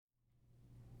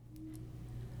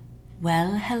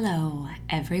Well, hello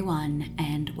everyone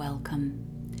and welcome.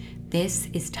 This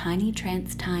is Tiny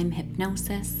Trance Time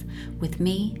Hypnosis with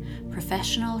me,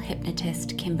 professional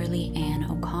hypnotist Kimberly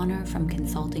O'Connor from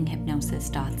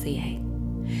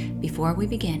consultinghypnosis.ca. Before we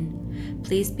begin,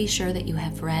 please be sure that you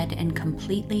have read and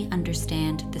completely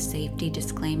understand the safety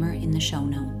disclaimer in the show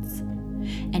notes.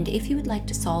 And if you would like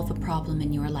to solve a problem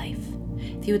in your life,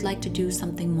 if you would like to do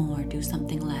something more, do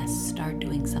something less, start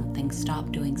doing something,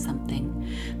 stop doing something,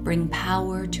 bring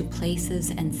power to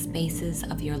places and spaces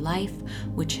of your life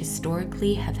which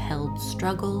historically have held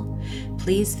struggle,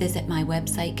 please visit my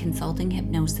website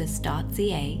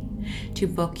consultinghypnosis.ca to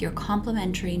book your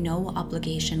complimentary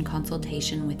no-obligation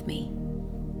consultation with me.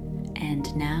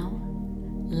 And now,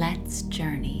 let's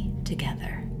journey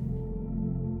together.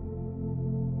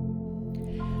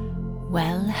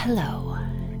 Well, hello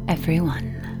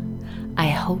everyone. I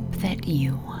hope that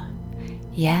you,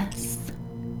 yes,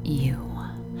 you,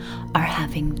 are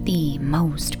having the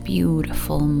most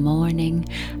beautiful morning,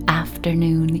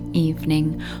 afternoon,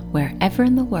 evening, wherever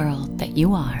in the world that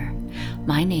you are.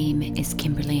 My name is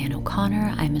Kimberly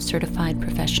O'Connor. I'm a certified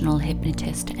professional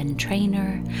hypnotist and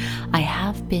trainer. I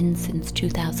have been since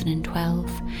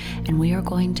 2012, and we are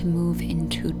going to move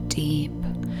into deep,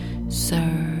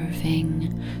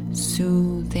 serving,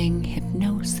 soothing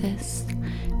hypnosis,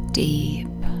 deep,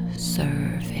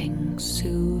 serving,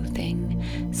 soothing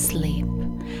sleep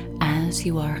as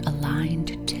you are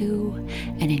aligned to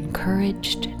and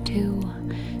encouraged to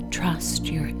trust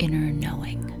your inner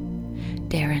knowing.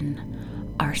 Darren,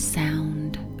 our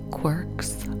sound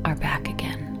quirks are back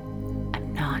again.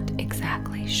 I'm not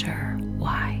exactly sure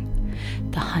why.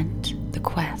 The hunt, the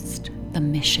quest, the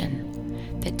mission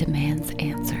that demands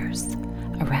answers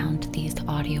around these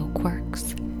audio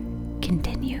quirks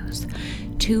continues.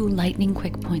 2 lightning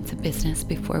quick points of business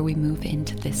before we move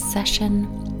into this session.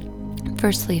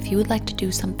 Firstly, if you would like to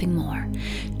do something more,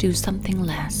 do something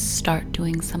less, start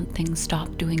doing something,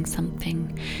 stop doing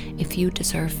something. If you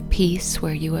deserve peace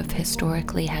where you have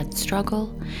historically had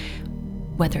struggle,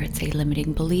 whether it's a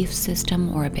limiting belief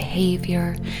system or a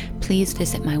behavior, please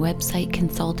visit my website,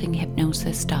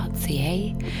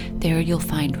 consultinghypnosis.ca. There you'll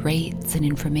find rates and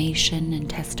information and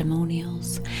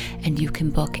testimonials, and you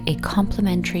can book a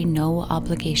complimentary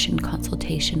no-obligation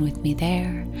consultation with me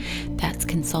there. That's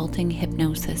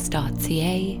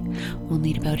consultinghypnosis.ca. We'll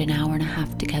need about an hour and a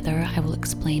half together. I will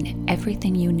explain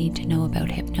everything you need to know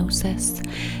about hypnosis,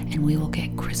 and we will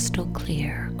get crystal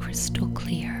clear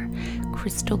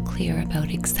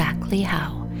about exactly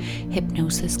how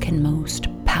hypnosis can most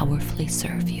powerfully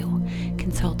serve you.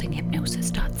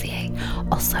 consultinghypnosis.ca.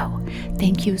 Also,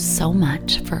 thank you so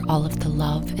much for all of the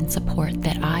love and support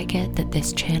that I get, that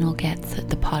this channel gets, that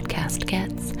the podcast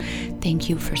gets. Thank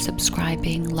you for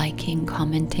subscribing, liking,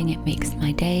 commenting. It makes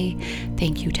my day.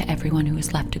 Thank you to everyone who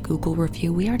has left a Google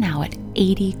review. We are now at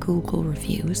 80 Google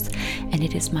reviews, and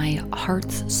it is my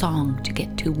heart's song to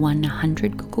get to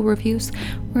 100 Google reviews.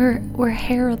 We're a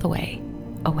hair of the way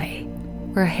away.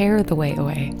 We're a hair of the way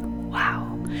away. Wow.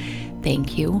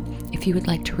 Thank you. If you would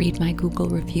like to read my Google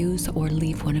reviews or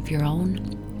leave one of your own,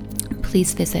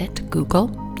 please visit Google,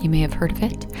 you may have heard of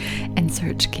it, and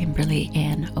search Kimberly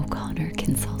O'Connor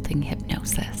Consulting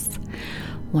Hypnosis.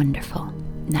 Wonderful.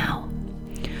 Now,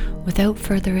 without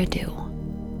further ado,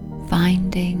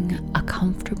 finding a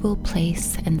comfortable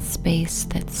place and space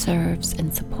that serves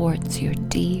and supports your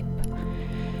deep,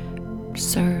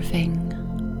 serving,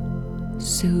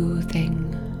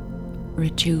 soothing,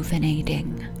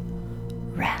 rejuvenating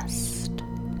rest.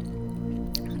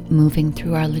 Moving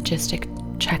through our logistical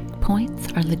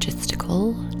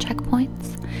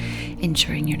checkpoints,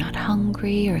 ensuring you're not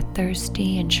hungry or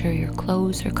thirsty, ensure your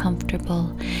clothes are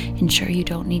comfortable, ensure you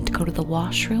don't need to go to the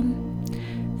washroom.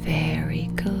 Very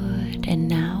good. And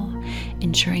now,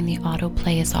 ensuring the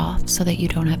autoplay is off so that you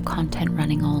don't have content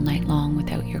running all night long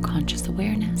without your conscious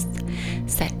awareness.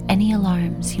 Set any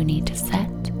alarms you need to set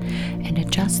and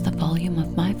adjust the volume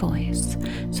of my voice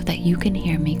so that you can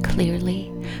hear me clearly,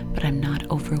 but I'm not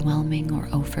overwhelming or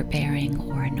overbearing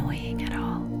or annoying at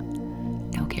all.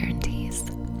 No guarantees.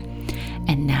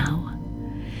 And now,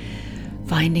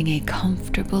 finding a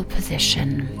comfortable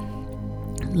position,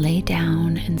 lay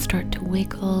down and start to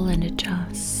wiggle and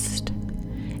adjust,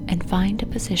 and find a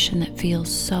position that feels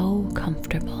so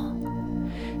comfortable,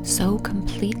 so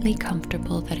completely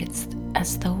comfortable that it's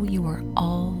as though you were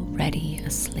already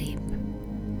asleep.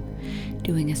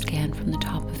 Doing a scan from the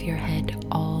top of your head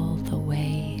all the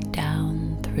way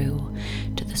down through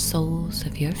to the soles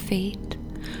of your feet.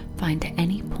 Find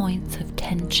any points of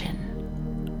tension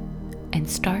and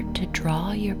start to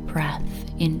draw your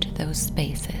breath into those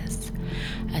spaces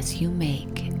as you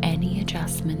make any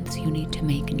adjustments you need to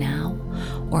make now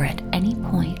or at any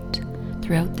point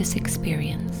throughout this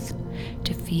experience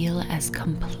to feel as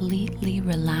completely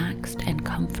relaxed and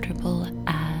comfortable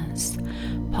as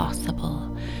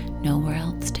possible. Nowhere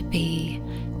else to be,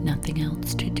 nothing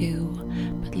else to do,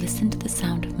 but listen to the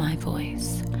sound of my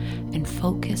voice and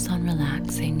focus on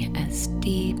relaxing as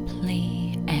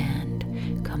deeply and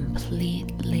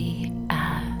completely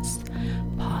as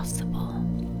possible.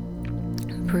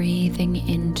 Breathing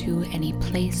into any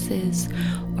places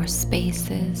or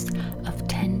spaces of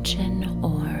tension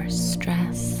or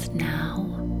stress now.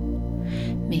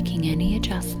 Making any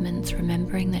adjustments,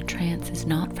 remembering that trance is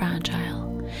not fragile.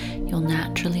 You'll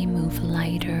naturally move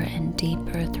lighter and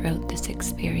deeper throughout this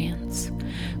experience.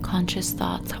 Conscious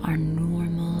thoughts are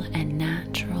normal and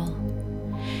natural.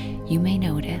 You may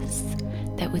notice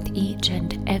that with each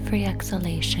and every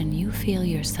exhalation, you feel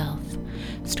yourself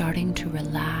starting to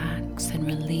relax and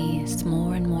release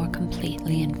more and more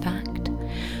completely. In fact,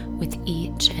 with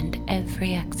each and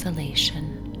every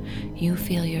exhalation, you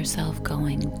feel yourself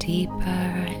going deeper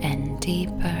and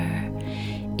deeper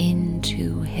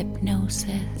into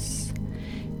hypnosis,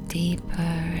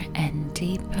 deeper and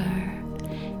deeper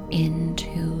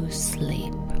into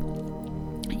sleep.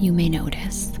 You may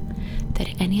notice that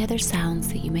any other sounds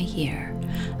that you may hear,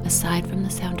 aside from the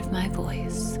sound of my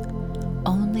voice,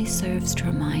 only serves to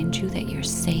remind you that you're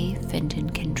safe and in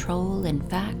control. In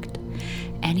fact,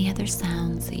 any other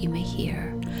sounds that you may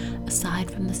hear, aside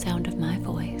from the sound of my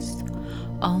voice,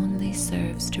 only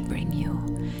serves to bring you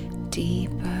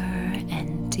deeper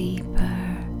and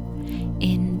deeper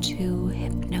into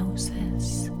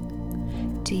hypnosis,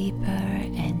 deeper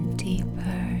and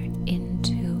deeper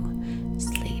into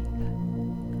sleep.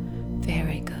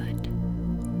 Very good.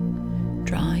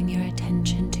 Drawing your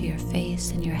attention to your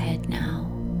face and your head now.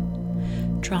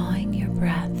 Drawing your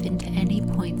breath into any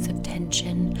points of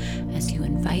tension as you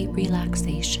invite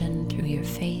relaxation through your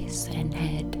face and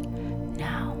head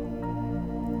now.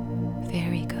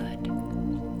 Very good.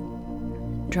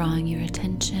 Drawing your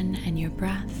attention and your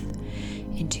breath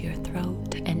into your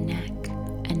throat and neck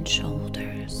and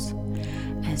shoulders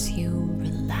as you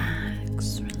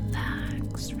relax,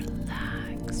 relax,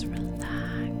 relax,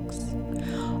 relax,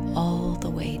 all the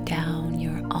way down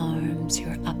your arms,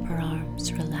 your upper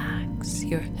arms, relax,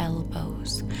 your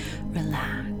elbows,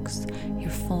 relax, your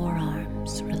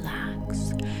forearms,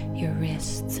 relax, your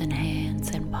wrists and hands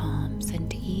and palms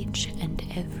and each and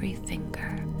every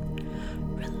finger.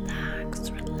 Relax,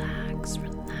 relax,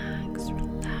 relax,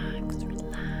 relax,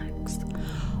 relax.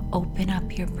 Open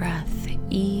up your breath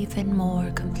even more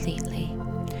completely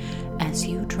as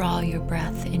you draw your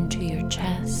breath into your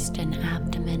chest and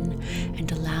abdomen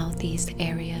and allow these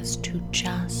areas to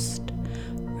just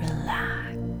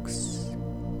relax.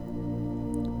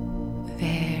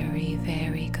 Very,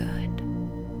 very good.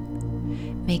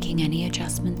 Making any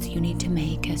adjustments you need to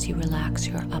make as you relax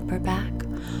your upper back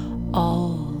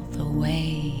all the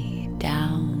way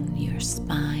down your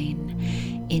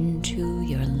spine into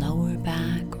your lower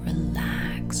back.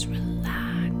 Relax,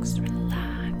 relax,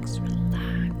 relax,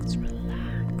 relax,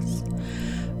 relax.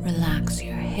 Relax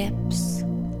your hips,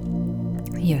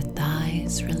 your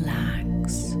thighs,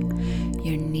 relax,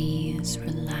 your knees,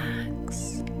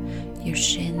 relax, your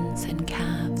shins and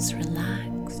calves,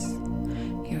 relax,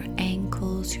 your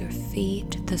ankles, your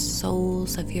feet, the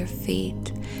soles of your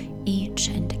feet, each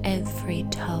and every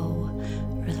toe,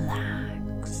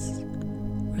 relax,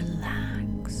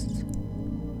 relax,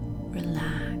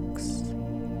 relax.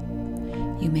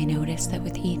 You may notice that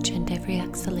with each and every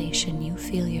exhalation, you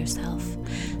feel yourself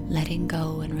letting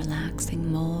go and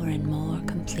relaxing more and more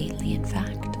completely. In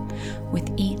fact, with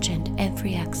each and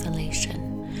every exhalation,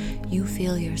 you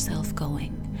feel yourself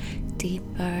going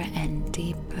deeper and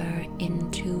deeper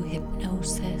into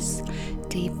hypnosis,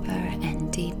 deeper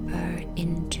and deeper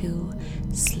into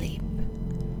sleep.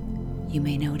 You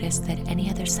may notice that any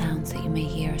other sounds that you may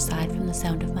hear aside from the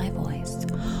sound of my voice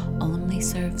only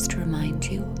serves to remind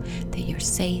you that you're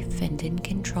safe and in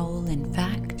control. In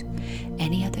fact,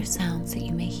 any other sounds that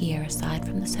you may hear aside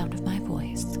from the sound of my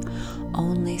voice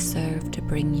only serve to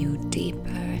bring you deeper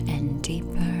and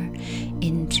deeper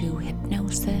into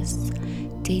hypnosis,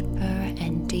 deeper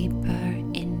and deeper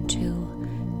into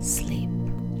sleep.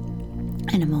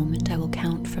 In a moment, I will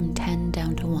count from 10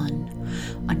 down to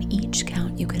 1. On each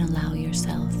count, you can allow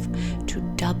yourself to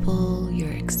double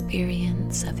your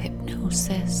experience of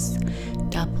hypnosis,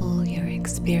 double your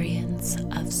experience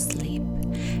of sleep.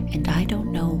 And I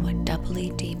don't know what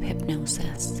doubly deep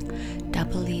hypnosis,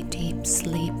 doubly deep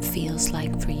sleep feels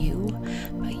like for you,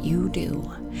 but you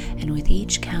do. And with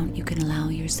each count, you can allow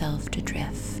yourself to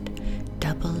drift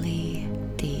doubly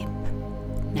deep.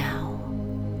 Now,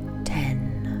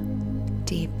 10,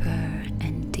 deeper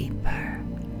and deeper.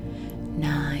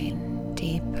 9,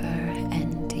 deeper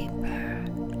and deeper.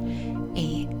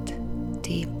 8,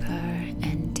 deeper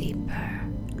and deeper.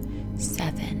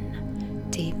 7,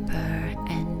 deeper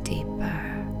and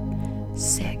deeper.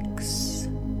 6,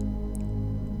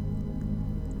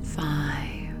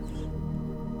 5,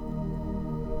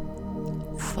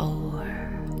 4,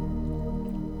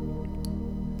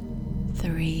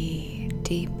 3,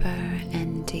 deeper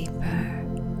and deeper.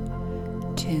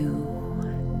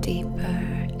 2,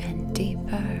 deeper and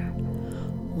deeper.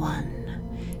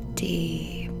 1,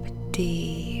 deep,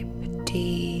 deep,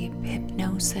 deep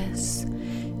hypnosis.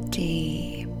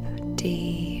 Deep,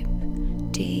 deep,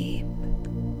 deep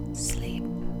sleep.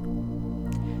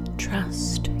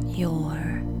 Trust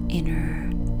your inner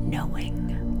knowing.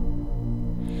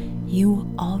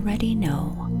 You already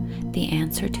know the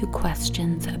answer to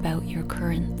questions about your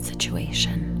current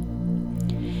situation.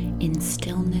 In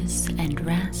stillness and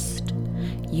rest,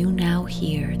 you now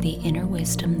hear the inner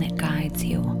wisdom that guides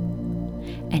you,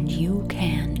 and you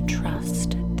can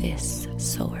trust this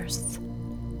source.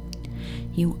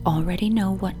 You already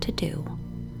know what to do,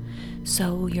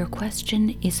 so your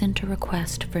question isn't a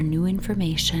request for new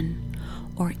information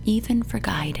or even for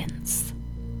guidance.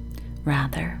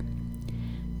 Rather,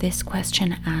 this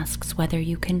question asks whether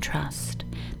you can trust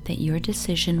that your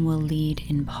decision will lead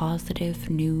in positive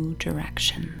new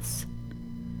directions.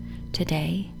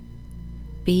 Today,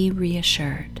 be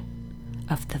reassured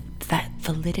of the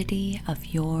validity of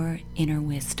your inner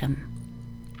wisdom.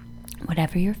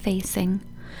 Whatever you're facing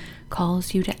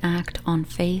calls you to act on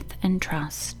faith and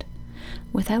trust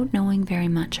without knowing very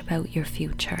much about your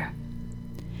future.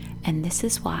 And this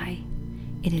is why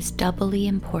it is doubly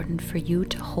important for you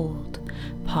to hold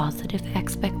positive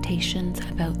expectations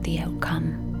about the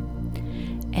outcome.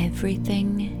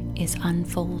 Everything is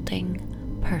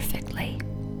unfolding perfectly.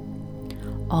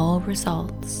 All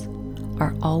results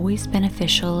are always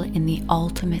beneficial in the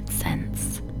ultimate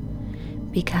sense,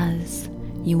 because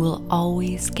you will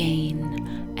always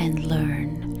gain and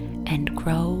learn and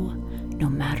grow no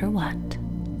matter what.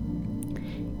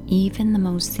 Even the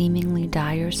most seemingly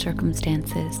dire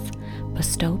circumstances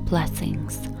bestow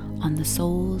blessings on the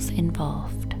souls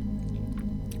involved.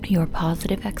 Your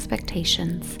positive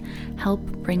expectations help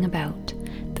bring about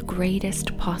the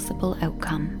greatest possible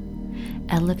outcome,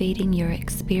 elevating your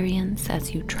experience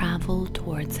as you travel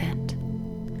towards it.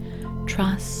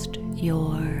 Trust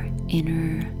your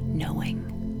inner knowing.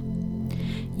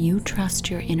 You trust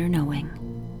your inner knowing.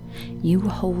 You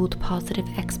hold positive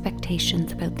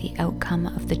expectations about the outcome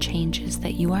of the changes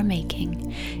that you are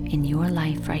making in your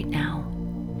life right now.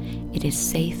 It is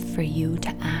safe for you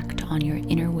to act on your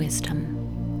inner wisdom.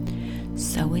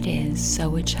 So it is,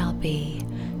 so it shall be.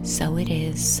 So it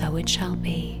is, so it shall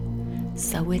be.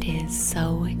 So it is,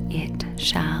 so it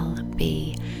shall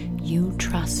be. You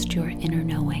trust your inner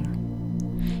knowing.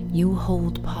 You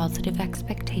hold positive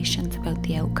expectations about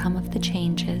the outcome of the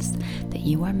changes that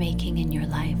you are making in your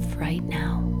life right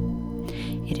now.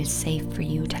 It is safe for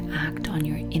you to act on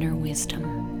your inner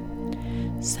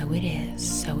wisdom. So it is,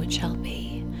 so it shall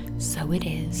be. So it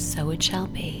is, so it shall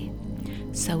be.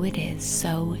 So it is,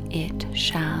 so it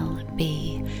shall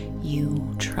be.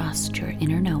 You trust your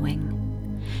inner knowing.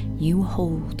 You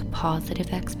hold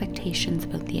positive expectations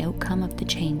about the outcome of the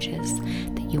changes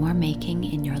that you are making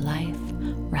in your life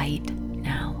right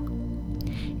now.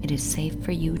 It is safe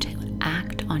for you to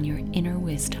act on your inner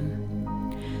wisdom.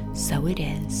 So it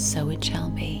is, so it shall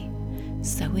be.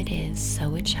 So it is,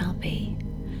 so it shall be.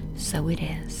 So it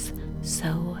is,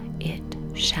 so it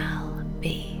shall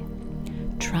be.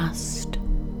 Trust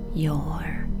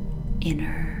your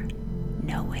inner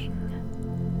knowing.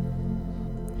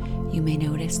 You may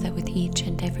notice that with each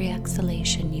and every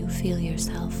exhalation, you feel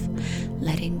yourself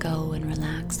letting go and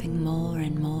relaxing more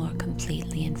and more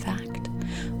completely. In fact,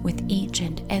 with each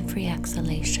and every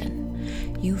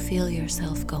exhalation, you feel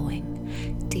yourself going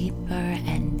deeper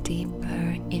and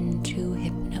deeper into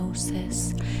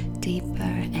hypnosis, deeper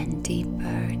and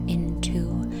deeper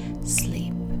into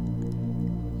sleep.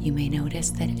 You may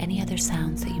notice that any other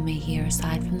sounds that you may hear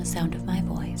aside from the sound of my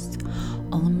voice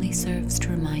only serves to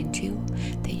remind you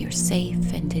that you're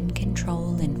safe and in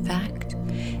control. In fact,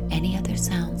 any other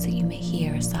sounds that you may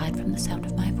hear aside from the sound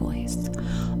of my voice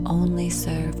only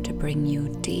serve to bring you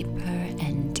deeper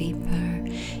and deeper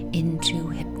into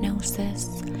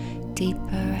hypnosis,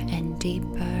 deeper and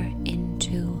deeper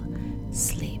into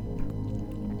sleep.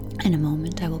 In a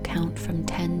moment, I will count from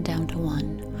 10 down to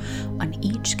 1. On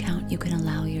each count, you can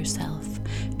allow yourself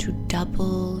to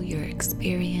double your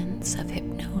experience of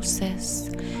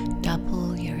hypnosis,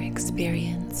 double your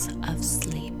experience of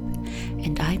sleep.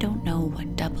 And I don't know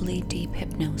what doubly deep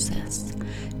hypnosis,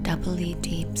 doubly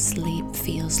deep sleep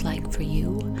feels like for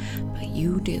you, but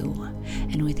you do.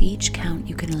 And with each count,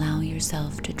 you can allow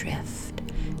yourself to drift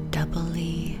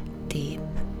doubly deep.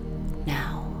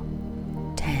 Now,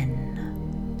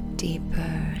 10,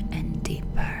 deeper and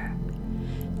deeper.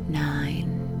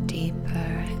 9,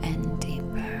 deeper and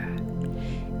deeper.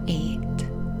 8,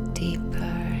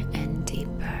 deeper and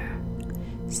deeper.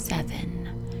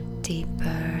 7,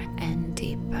 deeper and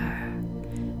deeper.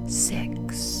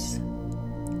 6,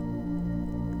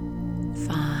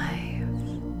 5,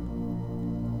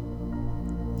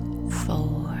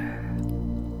 4,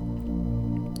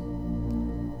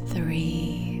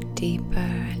 3, deeper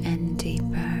and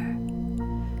deeper.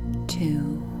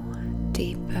 2,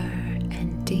 deeper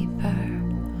and deeper.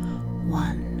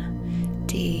 1,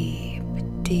 deep,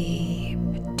 deep,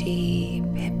 deep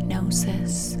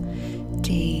hypnosis.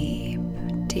 Deep,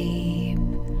 deep,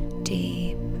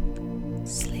 deep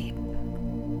sleep.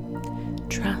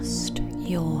 Trust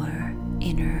your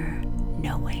inner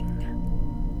knowing.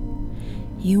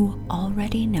 You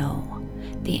already know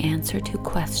the answer to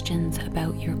questions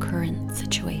about your current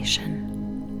situation.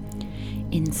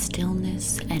 In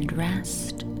stillness and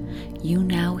rest, you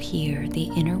now hear the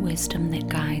inner wisdom that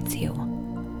guides you,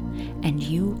 and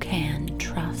you can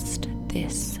trust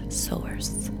this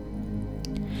source.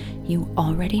 You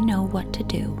already know what to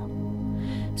do,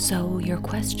 so your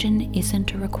question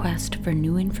isn't a request for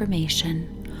new information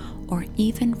or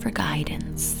even for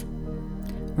guidance.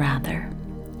 Rather,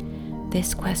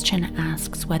 this question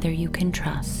asks whether you can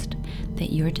trust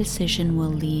that your decision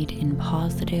will lead in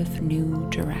positive new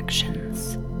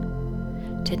directions.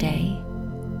 Today,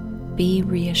 be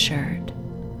reassured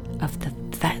of the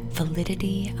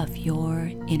validity of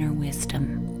your inner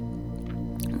wisdom.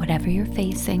 Whatever you're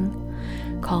facing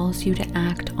calls you to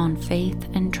act on faith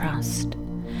and trust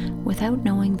without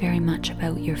knowing very much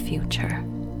about your future.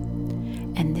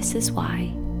 And this is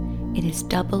why it is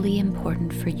doubly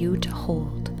important for you to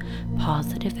hold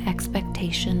positive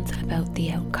expectations about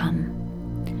the outcome.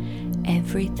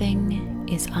 Everything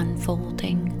is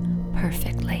unfolding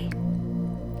perfectly.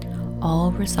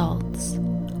 All results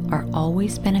are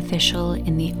always beneficial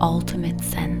in the ultimate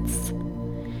sense,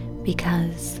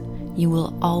 because you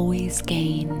will always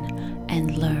gain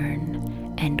and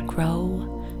learn and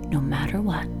grow no matter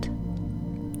what.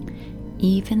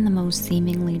 Even the most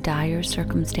seemingly dire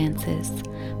circumstances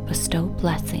bestow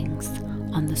blessings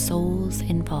on the souls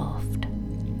involved.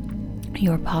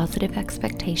 Your positive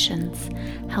expectations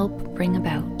help bring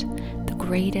about the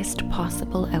greatest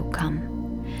possible outcome,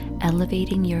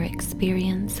 elevating your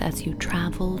experience as you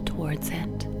travel towards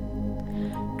it.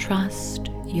 Trust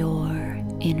your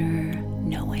inner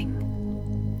knowing.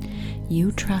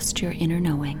 You trust your inner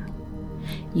knowing.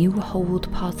 You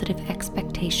hold positive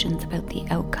expectations about the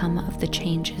outcome of the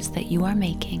changes that you are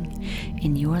making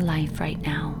in your life right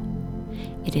now.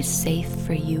 It is safe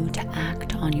for you to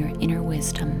act on your inner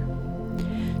wisdom.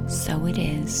 So it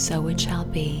is, so it shall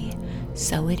be.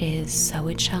 So it is, so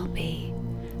it shall be.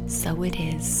 So it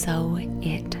is, so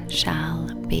it shall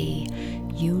be.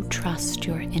 You trust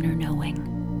your inner knowing.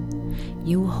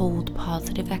 You hold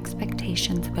positive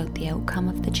expectations about the outcome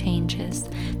of the changes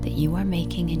that you are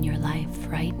making in your life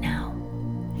right now.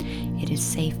 It is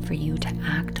safe for you to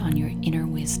act on your inner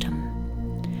wisdom.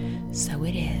 So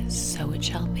it is, so it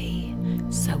shall be.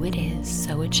 So it is,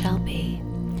 so it shall be.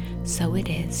 So it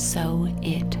is, so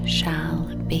it shall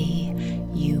be.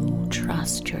 You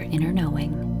trust your inner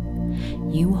knowing.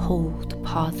 You hold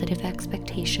positive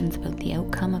expectations about the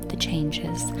outcome of the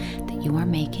changes that you are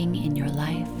making in your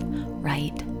life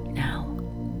right now.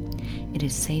 It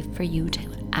is safe for you to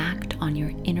act on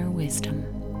your inner wisdom.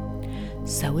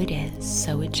 So it is,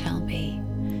 so it shall be.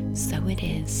 So it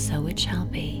is, so it shall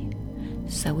be.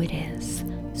 So it is,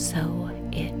 so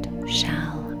it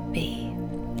shall be.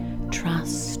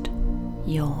 Trust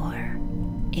your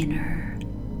inner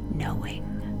knowing.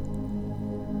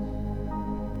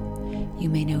 You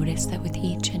may notice that with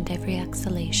each and every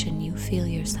exhalation, you feel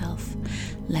yourself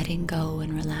letting go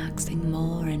and relaxing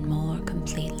more and more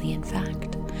completely. In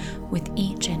fact, with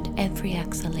each and every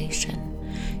exhalation,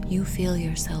 you feel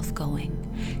yourself going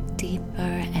deeper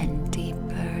and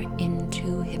deeper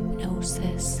into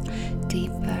hypnosis,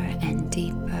 deeper and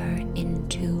deeper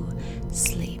into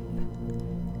sleep.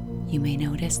 You may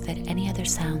notice that any other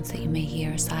sounds that you may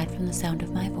hear aside from the sound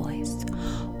of my voice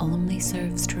only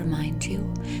serves to remind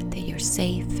you that you're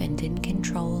safe and in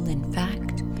control. In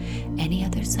fact, any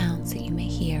other sounds that you may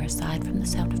hear aside from the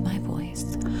sound of my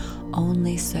voice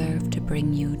only serve to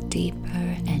bring you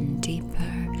deeper and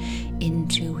deeper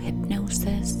into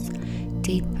hypnosis,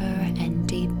 deeper and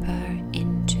deeper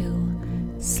into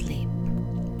sleep.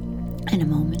 In a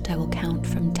moment, I will count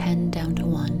from 10 down to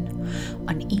 1.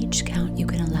 On each count, you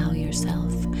can allow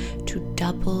yourself to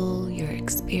double your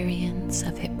experience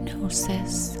of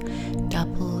hypnosis,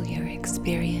 double your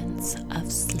experience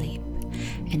of sleep.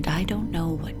 And I don't know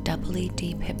what doubly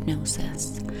deep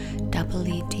hypnosis,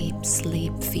 doubly deep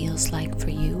sleep feels like for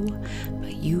you,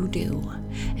 but you do.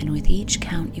 And with each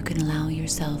count, you can allow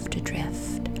yourself to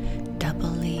drift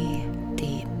doubly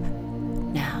deep.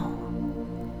 Now,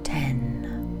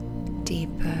 10,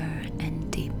 deeper and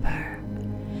deeper.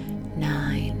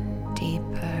 9,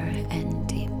 deeper and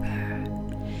deeper.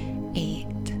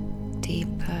 8,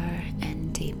 deeper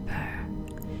and deeper.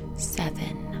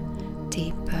 7,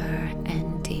 deeper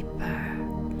and deeper.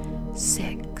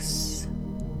 6,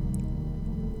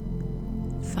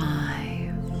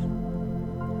 5,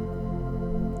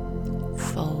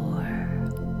 4,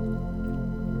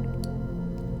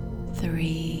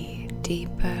 3,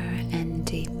 deeper and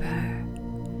deeper.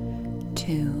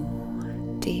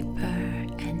 2, deeper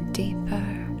and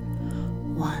deeper.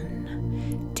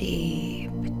 1,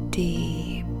 deep,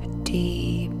 deep,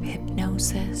 deep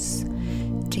hypnosis.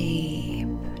 Deep,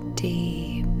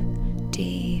 deep,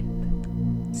 deep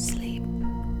sleep.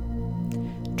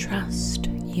 Trust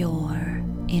your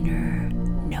inner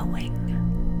knowing.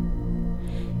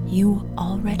 You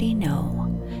already know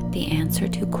the answer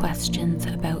to questions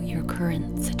about your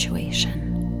current situation.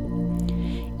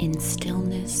 In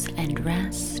stillness and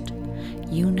rest,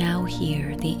 you now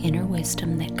hear the inner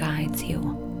wisdom that guides you,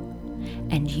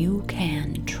 and you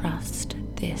can trust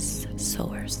this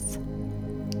source.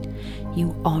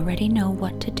 You already know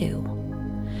what to do,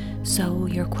 so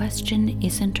your question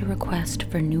isn't a request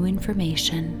for new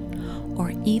information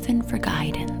or even for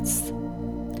guidance.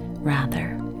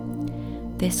 Rather,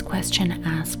 this question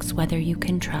asks whether you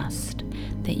can trust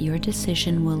that your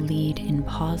decision will lead in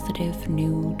positive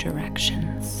new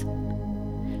directions.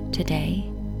 Today,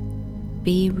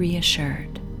 be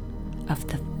reassured of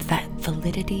the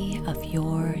validity of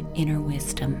your inner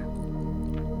wisdom.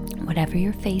 Whatever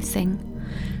you're facing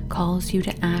calls you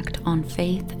to act on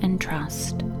faith and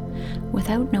trust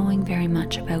without knowing very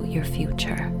much about your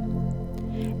future.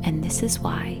 And this is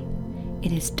why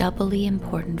it is doubly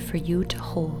important for you to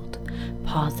hold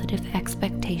positive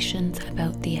expectations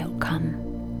about the outcome.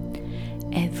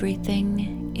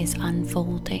 Everything is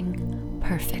unfolding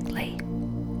perfectly.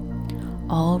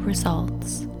 All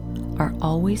results are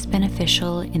always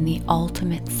beneficial in the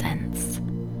ultimate sense,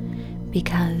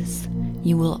 because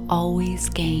you will always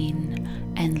gain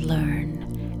and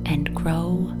learn and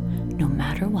grow no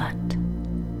matter what.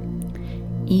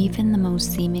 Even the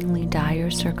most seemingly dire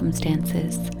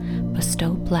circumstances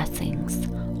bestow blessings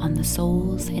on the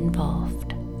souls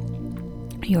involved.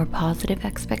 Your positive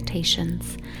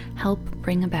expectations help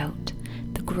bring about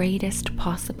the greatest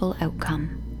possible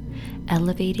outcome,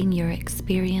 elevating your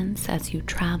experience as you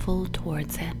travel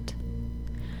towards it.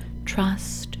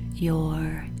 Trust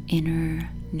your inner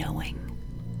knowing.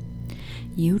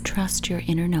 You trust your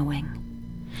inner knowing.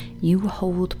 You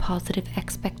hold positive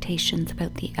expectations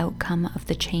about the outcome of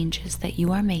the changes that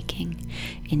you are making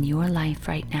in your life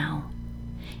right now.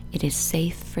 It is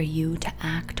safe for you to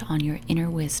act on your inner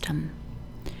wisdom.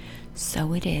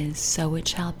 So it is, so it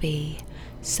shall be.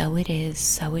 So it is,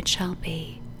 so it shall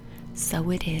be. So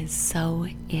it is, so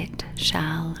it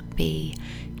shall be.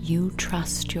 You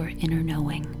trust your inner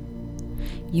knowing.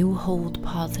 You hold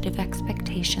positive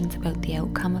expectations about the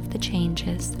outcome of the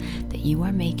changes that you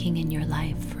are making in your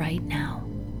life right now.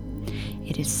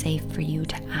 It is safe for you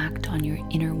to act on your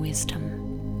inner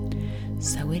wisdom.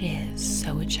 So it is,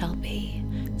 so it shall be.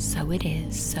 So it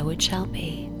is, so it shall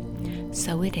be.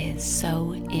 So it is,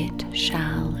 so it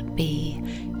shall be.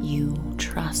 You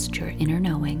trust your inner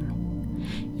knowing.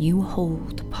 You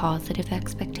hold positive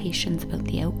expectations about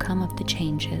the outcome of the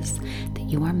changes that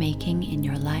you are making in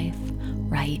your life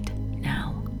right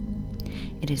now.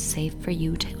 It is safe for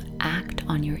you to act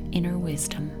on your inner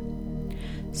wisdom.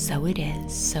 So it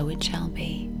is, so it shall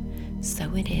be.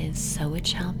 So it is, so it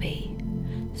shall be.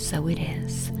 So it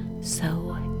is,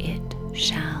 so it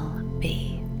shall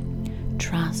be.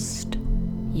 Trust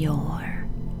your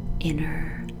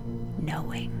inner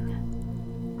knowing.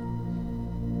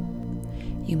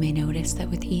 You may notice that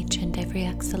with each and every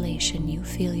exhalation, you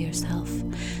feel yourself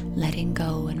letting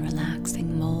go and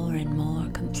relaxing more and more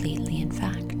completely. In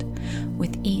fact,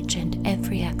 with each and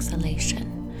every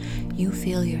exhalation, you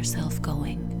feel yourself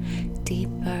going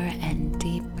deeper and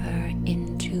deeper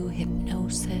into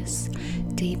hypnosis,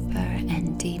 deeper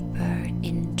and deeper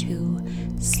into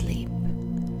sleep.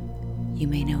 You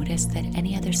may notice that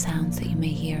any other sounds that you may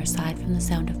hear aside from the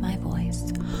sound of my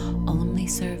voice only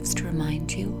serves to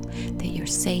remind you that you're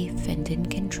safe and in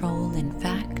control. In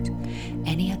fact,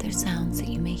 any other sounds that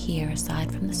you may hear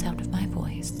aside from the sound of my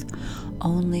voice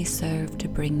only serve to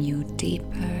bring you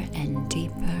deeper and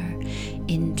deeper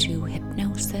into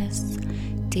hypnosis,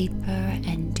 deeper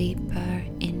and deeper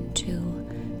into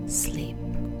sleep.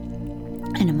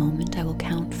 In a moment, I will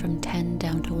count from 10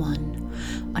 down to 1.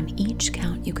 On each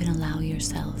count, you can allow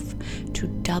yourself to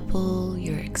double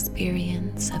your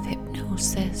experience of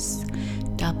hypnosis,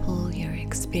 double your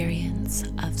experience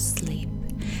of sleep.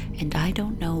 And I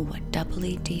don't know what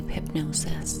doubly deep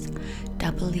hypnosis,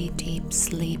 doubly deep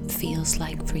sleep feels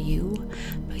like for you,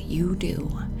 but you do.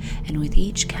 And with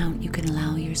each count, you can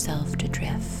allow yourself to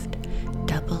drift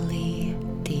doubly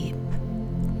deep.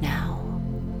 Now,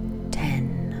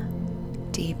 10.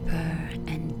 Deeper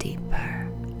and deeper.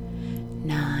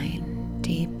 9.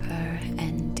 Deeper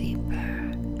and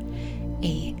deeper.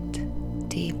 8.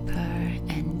 Deeper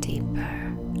and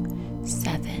deeper.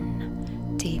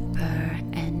 7. Deeper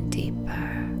and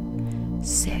deeper.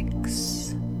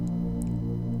 6.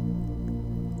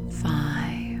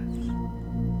 5.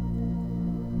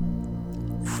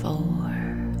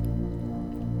 4.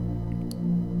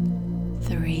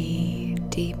 3.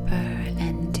 Deeper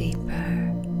and deeper.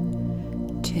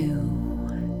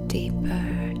 2. Deeper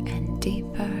and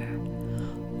deeper.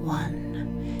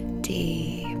 1.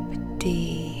 Deep,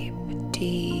 deep,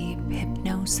 deep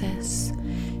hypnosis.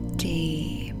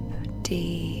 Deep,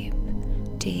 deep,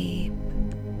 deep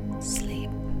sleep.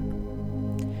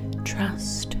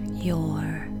 Trust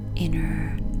your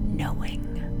inner knowing.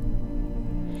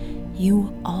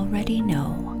 You already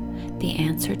know the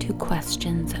answer to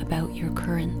questions about your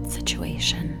current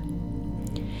situation.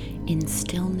 In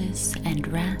stillness and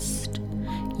rest,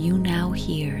 you now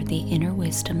hear the inner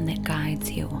wisdom that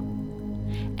guides you,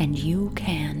 and you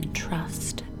can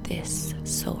trust this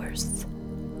source.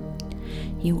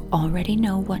 You already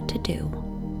know what to do,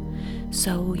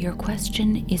 so your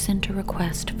question isn't a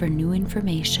request for new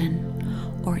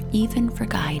information or even for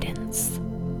guidance.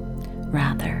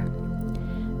 Rather,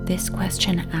 this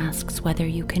question asks whether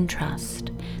you can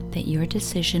trust that your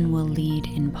decision will lead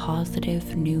in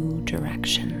positive new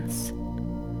directions.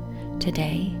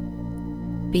 Today,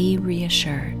 be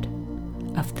reassured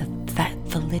of the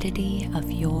validity of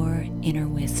your inner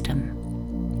wisdom.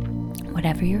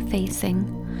 Whatever you're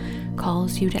facing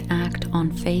calls you to act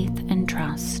on faith and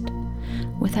trust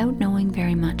without knowing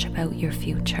very much about your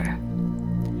future.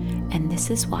 And this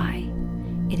is why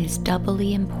it is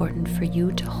doubly important for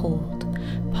you to hold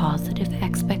positive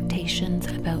expectations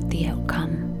about the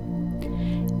outcome.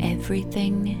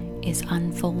 Everything is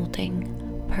unfolding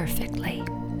perfectly.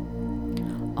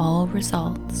 All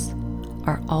results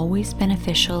are always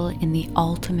beneficial in the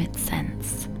ultimate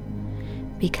sense,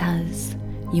 because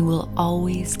you will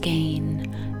always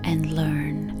gain and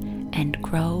learn and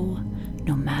grow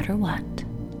no matter what.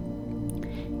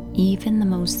 Even the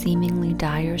most seemingly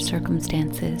dire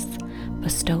circumstances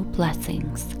bestow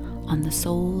blessings on the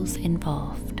souls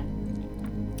involved.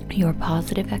 Your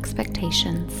positive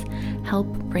expectations help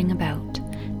bring about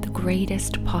the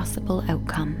greatest possible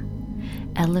outcome,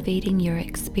 elevating your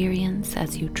experience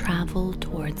as you travel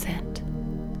towards it.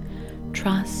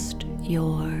 Trust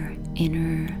your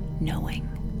inner knowing.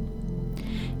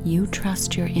 You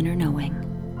trust your inner knowing.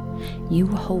 You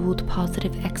hold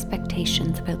positive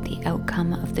expectations about the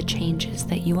outcome of the changes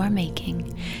that you are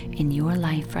making in your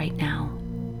life right now.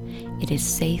 It is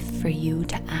safe for you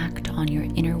to act on your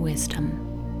inner wisdom.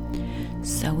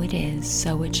 So it is,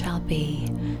 so it shall be.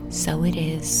 So it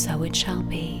is, so it shall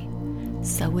be.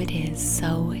 So it is,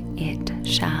 so it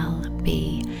shall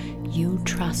be. You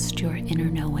trust your inner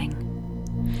knowing.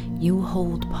 You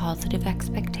hold positive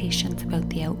expectations about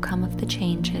the outcome of the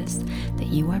changes that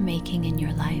you are making in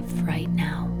your life right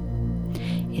now.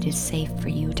 It is safe for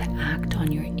you to act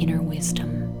on your inner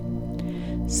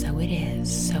wisdom. So it is,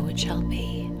 so it shall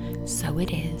be. So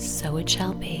it is, so it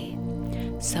shall be.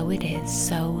 So it is,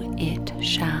 so it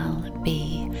shall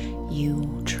be.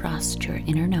 You trust your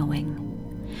inner knowing.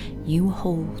 You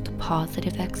hold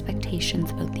positive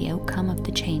expectations about the outcome of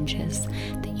the changes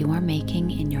that you are making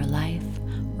in your life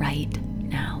right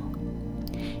now.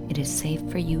 It is safe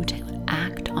for you to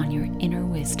act on your inner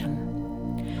wisdom.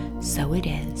 So it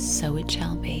is, so it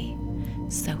shall be.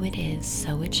 So it is,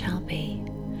 so it shall be.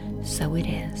 So it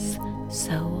is,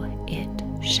 so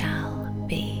it shall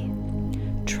be.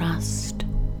 Trust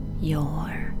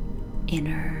your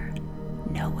inner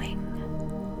knowing.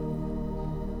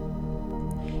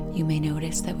 You may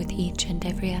notice that with each and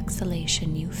every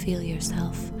exhalation, you feel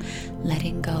yourself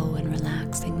letting go and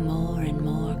relaxing more and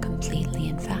more completely.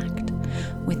 In fact,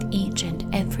 with each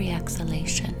and every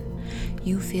exhalation,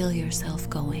 you feel yourself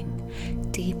going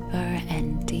deeper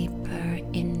and deeper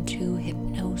into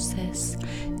hypnosis,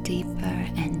 deeper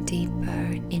and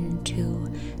deeper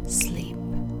into sleep.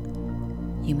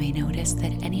 You may notice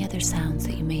that any other sounds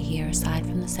that you may hear aside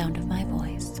from the sound of my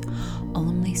voice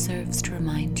only serves to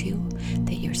remind you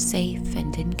that you're safe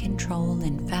and in control.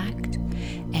 In fact,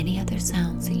 any other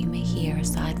sounds that you may hear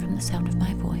aside from the sound of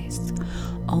my voice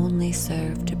only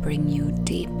serve to bring you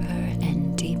deeper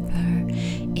and deeper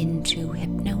into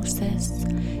hypnosis,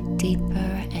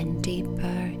 deeper and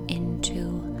deeper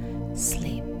into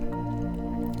sleep.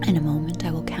 In a moment,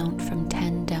 I will count from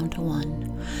 10 down to 1.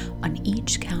 On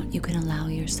each count, you can allow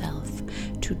yourself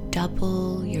to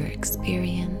double your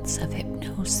experience of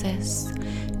hypnosis,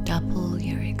 double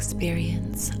your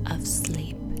experience of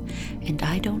sleep. And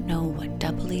I don't know what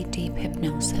doubly deep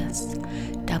hypnosis,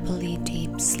 doubly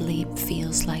deep sleep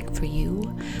feels like for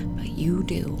you, but you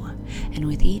do. And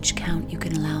with each count, you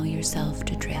can allow yourself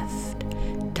to drift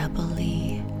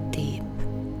doubly deep.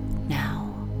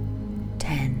 Now,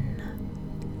 10.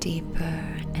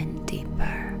 Deeper and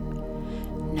deeper.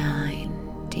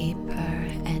 9, deeper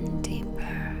and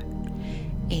deeper.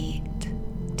 8,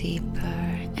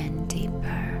 deeper and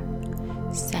deeper.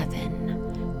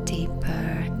 7, deeper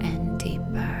and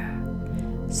deeper.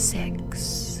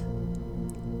 6,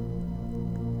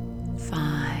 5,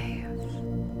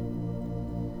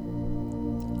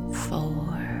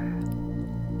 4,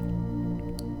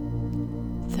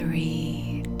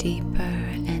 3, deeper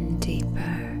and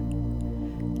deeper.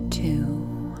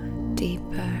 2,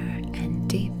 deeper and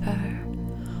deeper.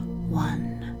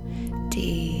 1,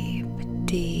 deep,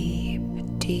 deep,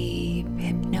 deep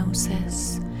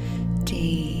hypnosis.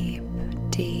 Deep,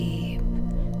 deep,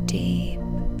 deep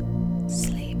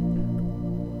sleep.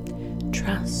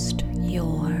 Trust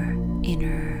your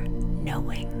inner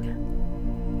knowing.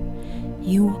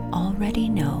 You already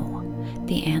know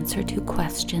the answer to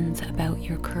questions about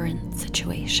your current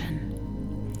situation.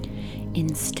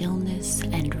 In stillness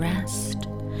and rest,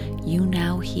 you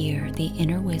now hear the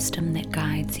inner wisdom that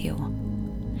guides you,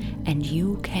 and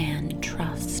you can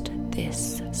trust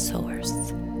this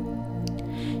source.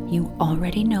 You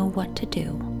already know what to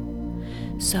do,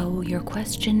 so your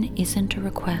question isn't a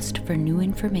request for new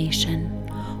information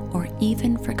or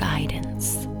even for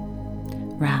guidance.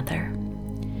 Rather,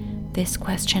 this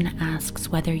question asks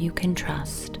whether you can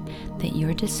trust that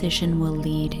your decision will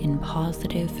lead in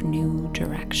positive new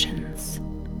directions.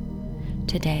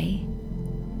 Today,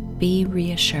 be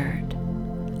reassured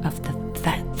of the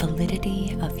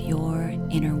validity of your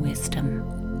inner wisdom.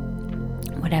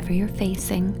 Whatever you're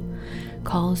facing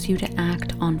calls you to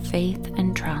act on faith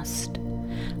and trust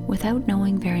without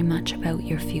knowing very much about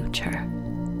your future.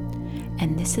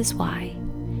 And this is why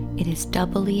it is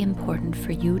doubly important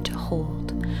for you to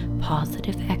hold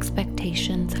positive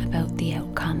expectations about the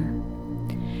outcome.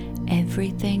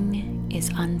 Everything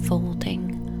is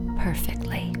unfolding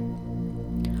perfectly.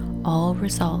 All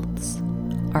results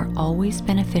are always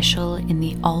beneficial in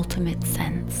the ultimate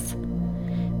sense,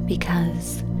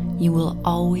 because you will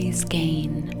always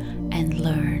gain and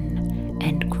learn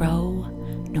and grow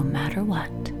no matter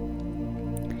what.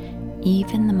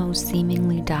 Even the most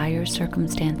seemingly dire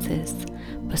circumstances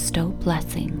bestow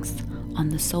blessings on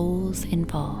the souls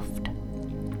involved.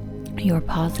 Your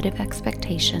positive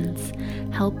expectations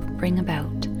help bring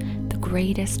about the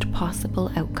greatest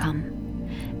possible outcome,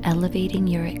 elevating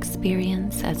your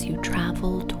experience as you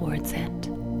travel towards it.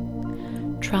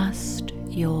 Trust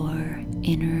your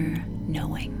inner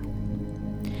knowing.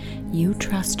 You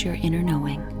trust your inner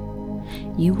knowing.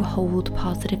 You hold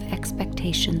positive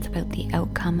expectations about the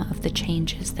outcome of the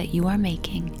changes that you are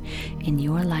making in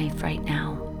your life right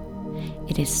now.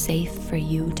 It is safe for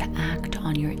you to act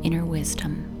on your inner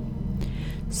wisdom.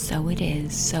 So it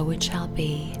is, so it shall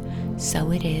be.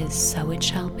 So it is, so it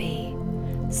shall be.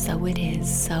 So it is,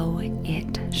 so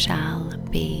it shall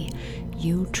be.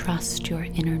 You trust your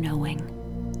inner knowing.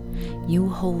 You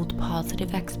hold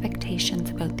positive expectations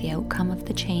about the outcome of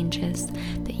the changes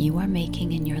that you are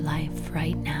making in your life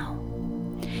right now.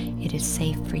 It is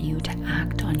safe for you to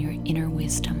act on your inner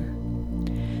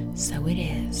wisdom. So it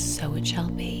is, so it shall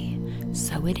be.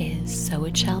 So it is, so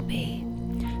it shall be.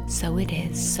 So it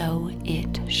is, so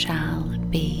it shall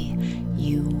be.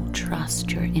 You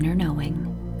trust your inner knowing.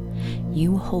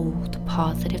 You hold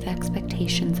positive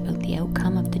expectations about the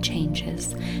outcome of the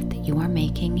changes that you are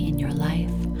making in your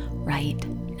life right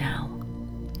now.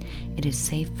 It is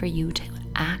safe for you to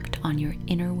act on your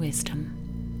inner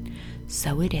wisdom.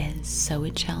 So it is, so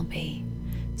it shall be.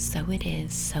 So it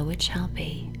is, so it shall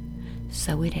be.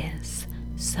 So it is,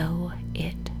 so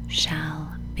it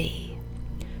shall be.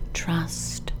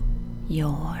 Trust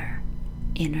your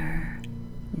inner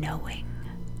knowing.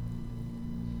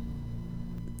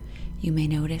 You may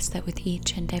notice that with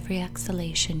each and every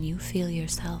exhalation, you feel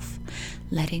yourself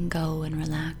letting go and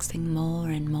relaxing more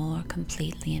and more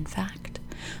completely. In fact,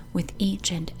 with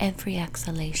each and every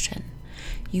exhalation,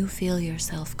 you feel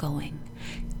yourself going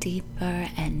deeper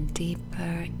and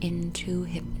deeper into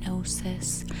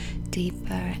hypnosis,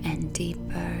 deeper and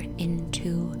deeper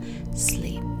into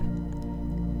sleep.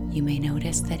 You may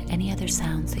notice that any other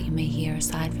sounds that you may hear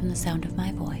aside from the sound of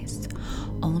my voice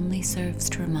only serves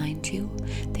to remind you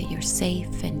that you're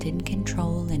safe and in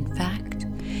control. In fact,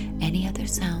 any other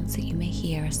sounds that you may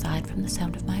hear aside from the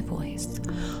sound of my voice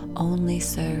only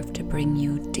serve to bring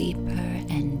you deeper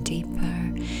and deeper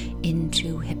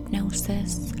into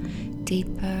hypnosis,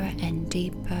 deeper and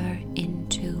deeper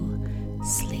into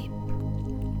sleep.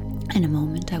 In a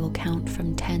moment, I will count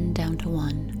from 10 down to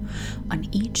 1. On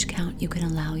each count, you can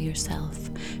allow yourself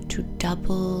to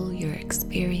double your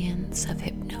experience of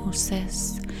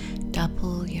hypnosis,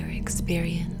 double your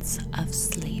experience of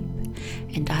sleep.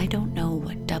 And I don't know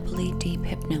what doubly deep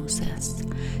hypnosis,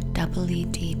 doubly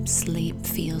deep sleep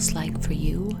feels like for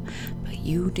you, but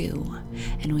you do.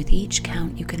 And with each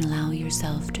count, you can allow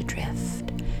yourself to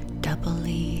drift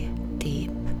doubly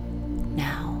deep.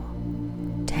 Now,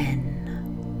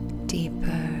 10, deeper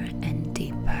and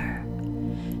deeper.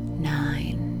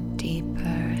 9, deeper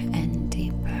and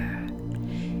deeper.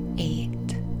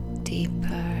 8, deeper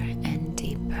and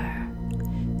deeper.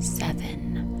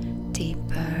 7,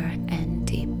 deeper and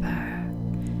deeper.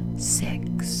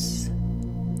 6,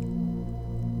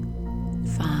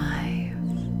 5,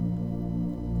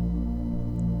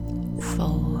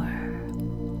 4,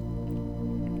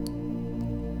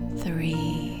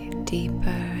 3, deeper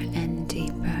and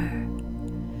deeper.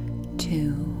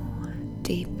 2,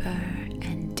 deeper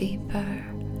and deeper.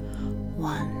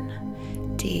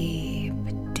 1, deep,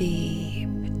 deep,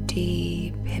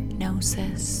 deep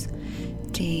hypnosis.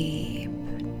 Deep,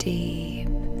 deep,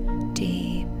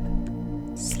 deep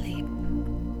sleep.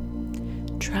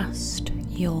 Trust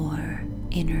your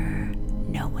inner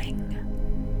knowing.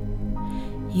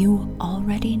 You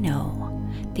already know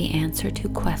the answer to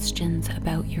questions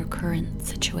about your current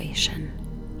situation.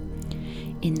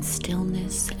 In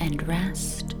stillness and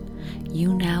rest,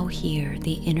 you now hear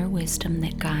the inner wisdom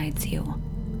that guides you,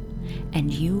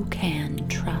 and you can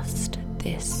trust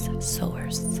this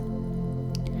source.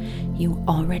 You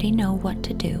already know what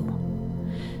to do,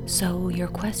 so your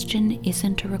question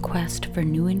isn't a request for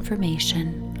new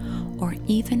information or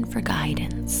even for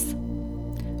guidance.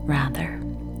 Rather,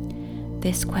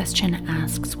 this question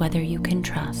asks whether you can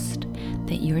trust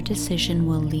that your decision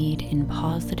will lead in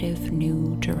positive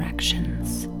new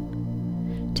directions.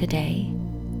 Today,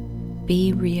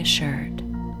 be reassured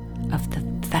of the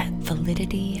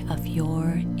validity of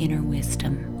your inner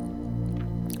wisdom.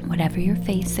 Whatever you're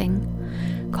facing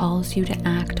calls you to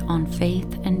act on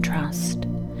faith and trust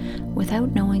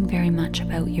without knowing very much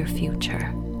about your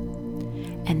future.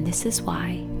 And this is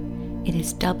why it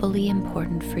is doubly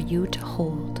important for you to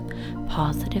hold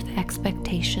positive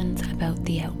expectations about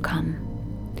the outcome.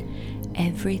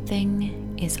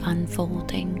 Everything is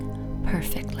unfolding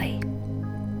perfectly.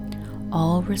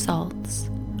 All results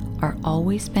are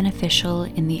always beneficial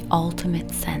in the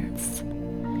ultimate sense,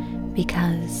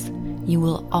 because you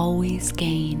will always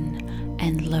gain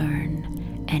and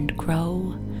learn and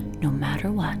grow no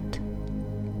matter what.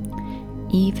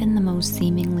 Even the most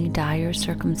seemingly dire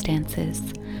circumstances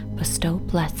bestow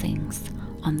blessings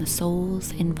on the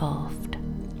souls involved.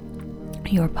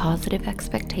 Your positive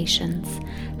expectations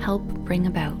help bring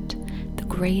about the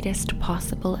greatest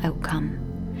possible outcome,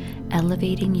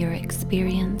 elevating your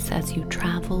experience as you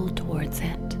travel towards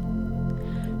it.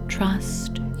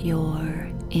 Trust your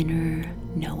inner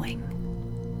knowing.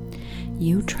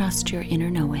 You trust your inner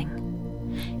knowing.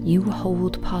 You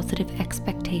hold positive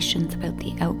expectations about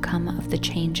the outcome of the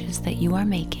changes that you are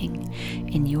making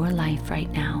in your life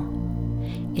right now.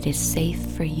 It is safe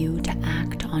for you to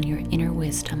act on your inner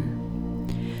wisdom.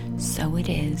 So it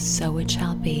is, so it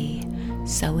shall be.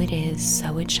 So it is,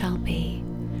 so it shall be.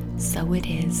 So it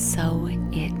is, so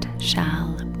it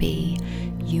shall be.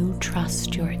 You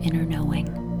trust your inner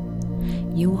knowing.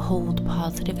 You hold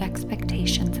positive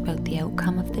expectations about the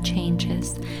outcome of the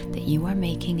changes that you are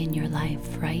making in your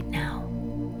life right now.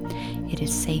 It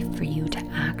is safe for you to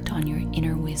act on your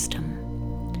inner wisdom.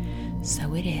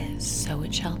 So it is, so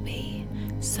it shall be.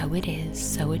 So it is,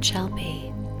 so it shall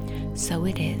be. So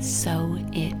it is, so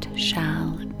it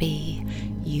shall be.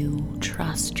 You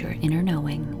trust your inner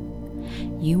knowing.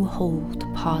 You hold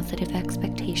positive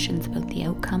expectations about the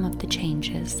outcome of the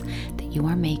changes that you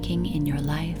are making in your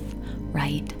life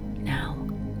right now.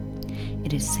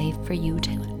 It is safe for you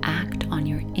to act on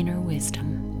your inner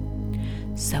wisdom.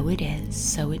 So it is,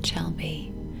 so it shall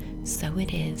be. So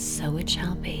it is, so it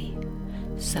shall be.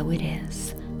 So it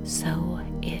is, so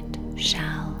it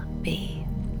shall be.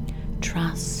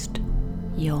 Trust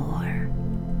your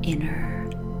inner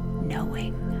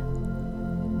knowing.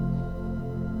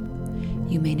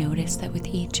 You may notice that with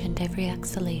each and every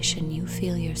exhalation, you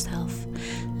feel yourself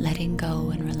letting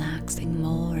go and relaxing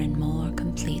more and more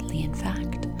completely. In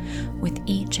fact, with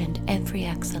each and every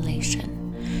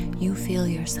exhalation, you feel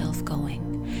yourself going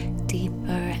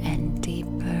deeper and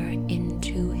deeper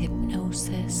into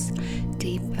hypnosis,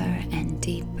 deeper and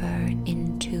deeper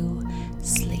into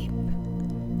sleep.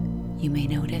 You may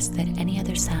notice that any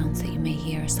other sounds that you may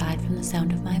hear aside from the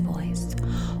sound of my voice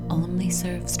only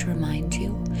serves to remind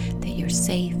you that you're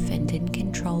safe and in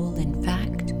control. In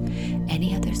fact,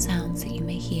 any other sounds that you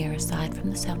may hear aside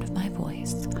from the sound of my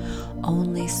voice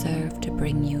only serve to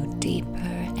bring you deeper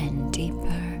and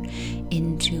deeper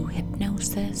into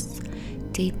hypnosis,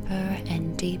 deeper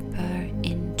and deeper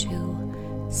into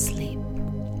sleep.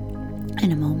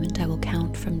 In a moment, I will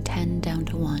count from 10 down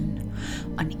to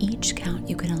 1. On each count,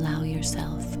 you can allow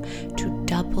yourself to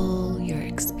double your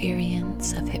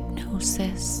experience of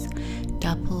hypnosis,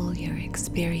 double your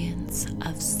experience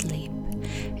of sleep.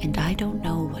 And I don't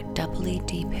know what doubly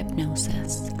deep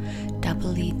hypnosis,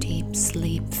 doubly deep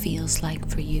sleep feels like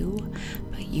for you,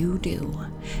 but you do.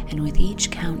 And with each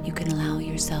count, you can allow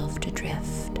yourself to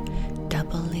drift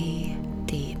doubly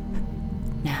deep.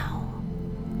 Now,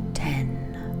 10.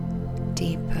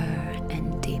 Deeper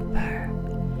and deeper.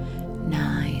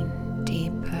 9,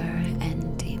 deeper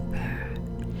and deeper.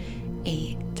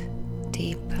 8,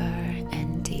 deeper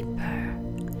and deeper.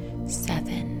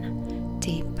 7,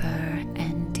 deeper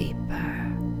and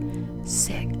deeper.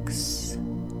 6,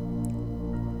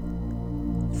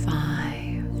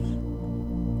 5,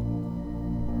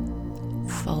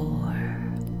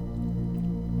 4,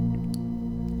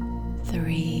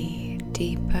 3,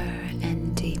 deeper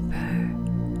and deeper.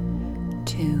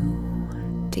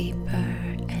 2, deeper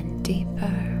and deeper.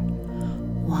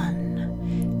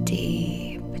 1,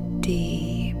 deep,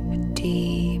 deep,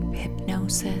 deep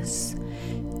hypnosis.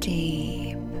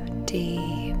 Deep,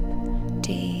 deep,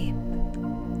 deep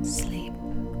sleep.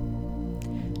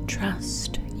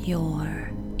 Trust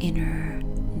your inner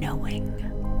knowing.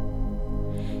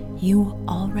 You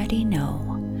already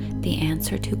know the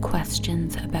answer to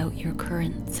questions about your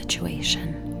current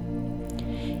situation.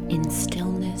 In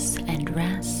stillness and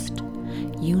rest,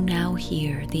 you now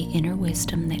hear the inner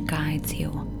wisdom that guides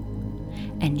you,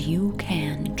 and you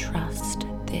can trust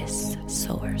this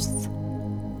source.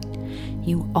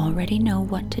 You already know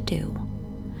what to do,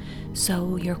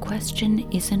 so your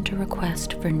question isn't a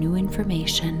request for new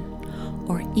information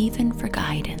or even for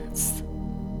guidance.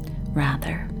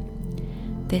 Rather,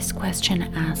 this question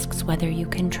asks whether you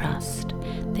can trust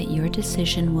that your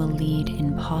decision will lead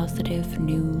in positive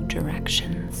new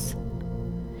directions.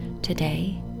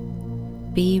 Today,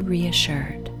 be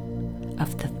reassured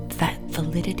of the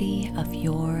validity of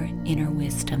your inner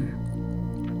wisdom.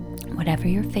 Whatever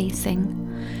you're facing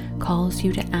calls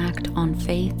you to act on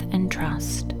faith and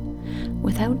trust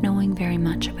without knowing very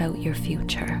much about your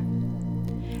future.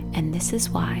 And this is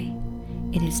why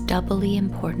it is doubly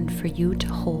important for you to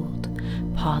hold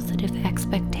positive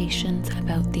expectations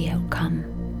about the outcome.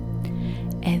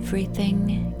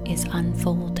 Everything is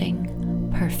unfolding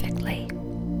perfectly.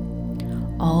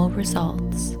 All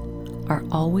results are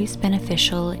always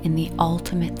beneficial in the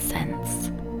ultimate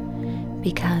sense,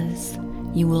 because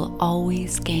you will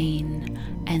always gain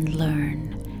and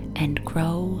learn and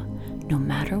grow no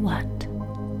matter what.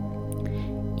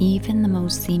 Even the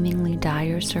most seemingly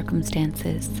dire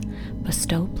circumstances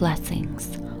bestow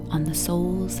blessings on the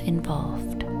souls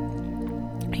involved.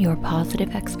 Your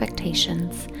positive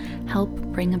expectations help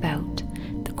bring about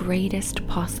the greatest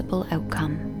possible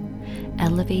outcome,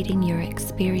 elevating your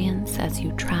experience as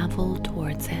you travel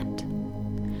towards it.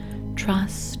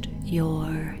 Trust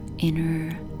your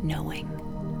inner knowing.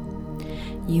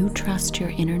 You trust your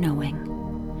inner knowing.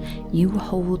 You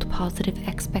hold positive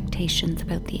expectations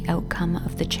about the outcome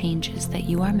of the changes that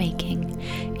you are making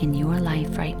in your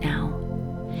life right now.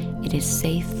 It is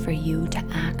safe for you to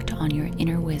act on your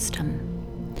inner wisdom.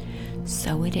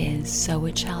 So it is, so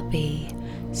it shall be.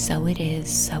 So it is,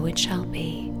 so it shall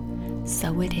be.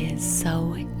 So it is,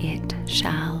 so it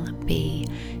shall be.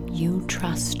 You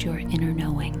trust your inner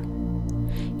knowing.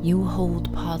 You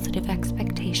hold positive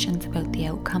expectations about the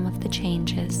outcome of the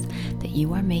changes that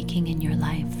you are making in your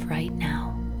life right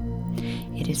now.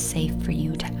 It is safe for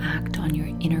you to act on your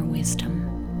inner wisdom.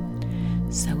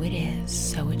 So it is,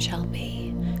 so it shall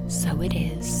be. So it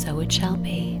is, so it shall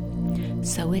be.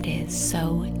 So it is,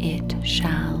 so it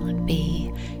shall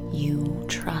be. You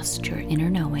trust your inner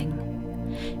knowing.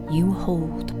 You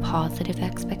hold positive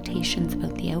expectations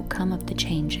about the outcome of the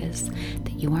changes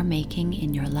that you are making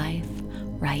in your life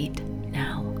right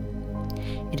now.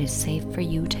 It is safe for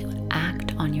you to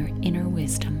act on your inner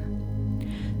wisdom.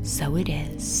 So it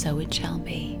is, so it shall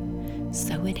be.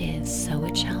 So it is, so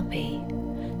it shall be.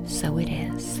 So it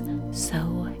is,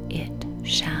 so it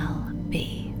shall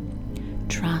be.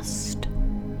 Trust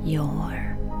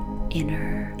your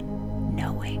inner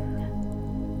knowing.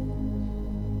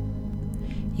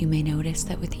 You may notice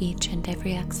that with each and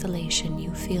every exhalation,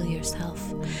 you feel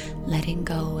yourself letting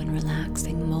go and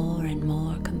relaxing more and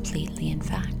more completely. In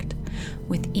fact,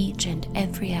 with each and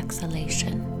every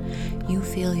exhalation, you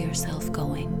feel yourself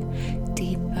going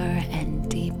deeper and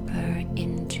deeper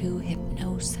into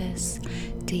hypnosis,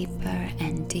 deeper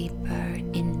and deeper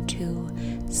into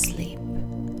sleep.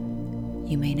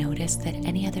 You may notice that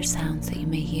any other sounds that you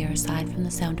may hear aside from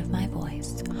the sound of my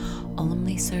voice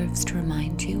only serves to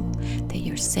remind you that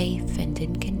you're safe and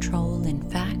in control. In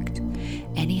fact,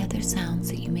 any other sounds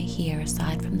that you may hear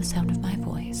aside from the sound of my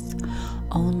voice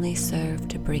only serve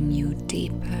to bring you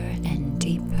deeper and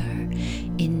deeper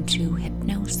into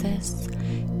hypnosis,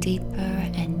 deeper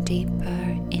and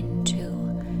deeper into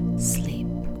sleep.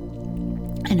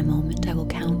 In a moment, I will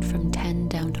count from 10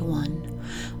 down to 1.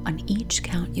 On each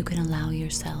count, you can allow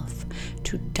yourself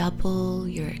to double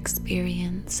your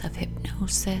experience of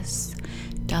hypnosis,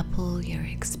 double your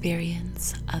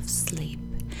experience of sleep.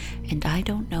 And I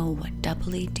don't know what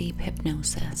doubly deep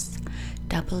hypnosis,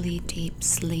 doubly deep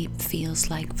sleep feels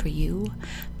like for you,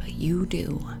 but you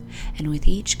do. And with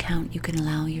each count, you can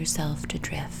allow yourself to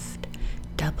drift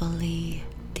doubly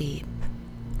deep.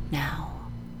 Now,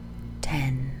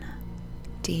 10,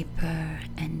 deeper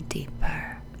and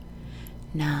deeper.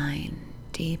 9,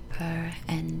 deeper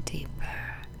and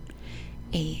deeper.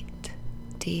 8,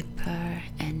 deeper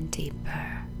and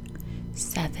deeper.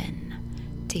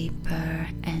 7, deeper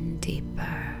and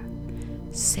deeper.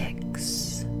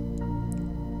 6,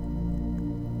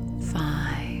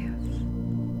 5,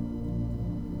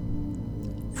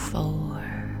 4,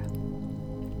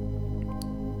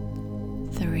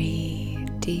 3,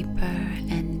 deeper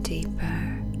and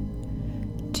deeper.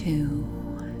 2,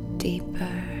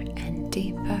 deeper and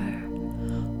deeper.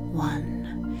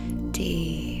 1,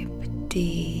 deep,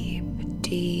 deep,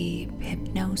 deep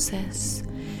hypnosis,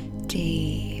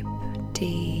 deep,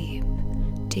 deep,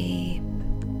 deep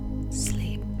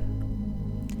sleep.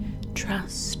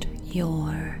 Trust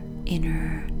your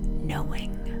inner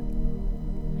knowing.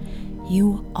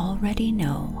 You already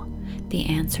know the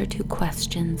answer to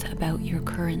questions about your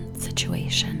current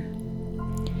situation.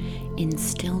 In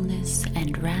stillness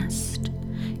and rest,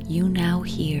 you now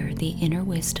hear the inner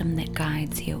wisdom that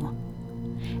guides you,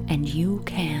 and you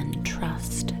can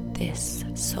trust this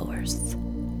source.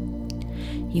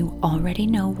 You already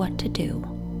know what to do,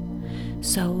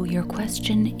 so your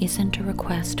question isn't a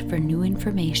request for new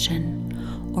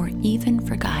information or even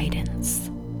for guidance.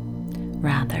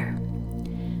 Rather,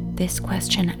 this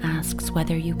question asks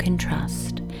whether you can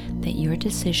trust that your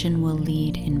decision will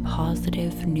lead in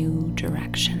positive new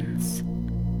directions.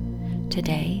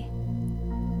 Today,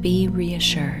 be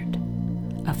reassured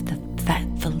of the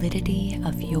validity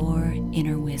of your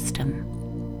inner wisdom.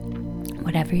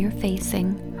 Whatever you're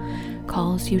facing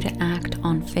calls you to act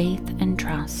on faith and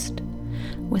trust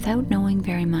without knowing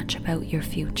very much about your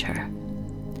future.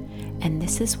 And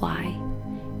this is why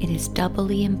it is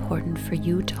doubly important for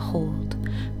you to hold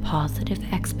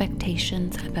positive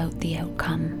expectations about the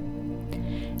outcome.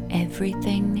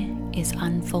 Everything is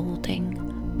unfolding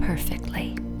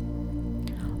perfectly.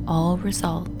 All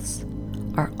results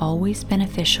are always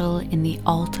beneficial in the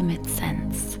ultimate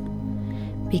sense,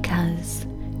 because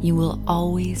you will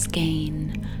always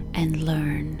gain and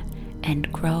learn and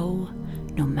grow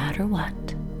no matter what.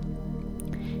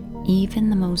 Even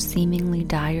the most seemingly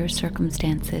dire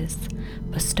circumstances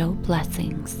bestow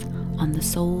blessings on the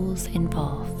souls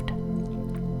involved.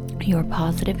 Your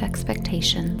positive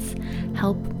expectations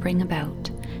help bring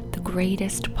about the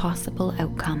greatest possible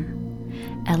outcome,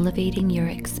 elevating your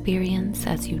experience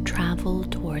as you travel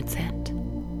towards it.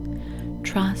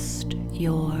 Trust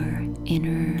your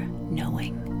inner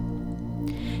knowing.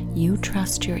 You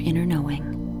trust your inner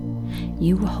knowing.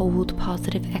 You hold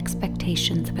positive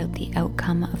expectations about the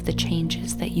outcome of the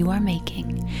changes that you are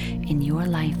making in your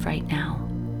life right now.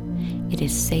 It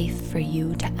is safe for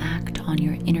you to act on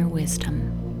your inner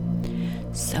wisdom.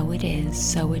 So it is,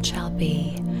 so it shall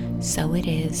be. So it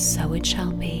is, so it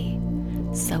shall be.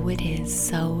 So it is,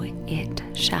 so it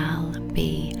shall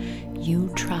be. You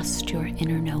trust your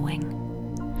inner knowing.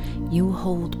 You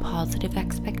hold positive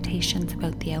expectations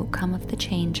about the outcome of the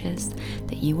changes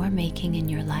that you are making in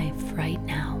your life right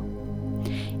now.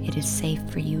 It is safe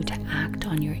for you to act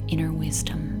on your inner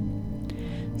wisdom.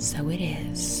 So it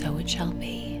is, so it shall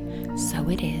be. So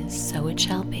it is, so it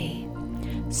shall be.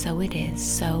 So it is,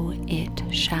 so it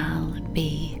shall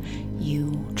be.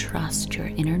 You trust your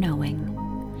inner knowing.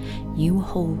 You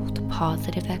hold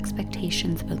positive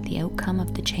expectations about the outcome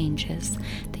of the changes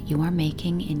that you are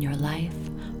making in your life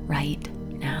right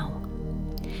now.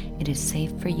 It is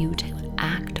safe for you to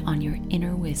act on your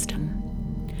inner wisdom.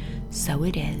 So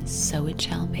it is, so it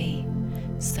shall be.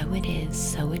 So it is,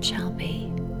 so it shall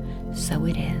be. So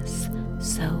it is,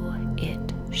 so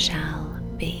it shall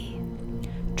be.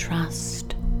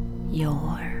 Trust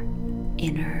your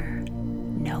inner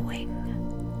knowing.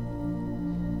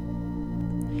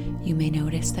 You may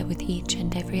notice that with each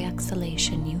and every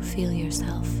exhalation, you feel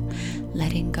yourself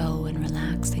letting go and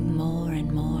relaxing more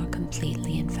and more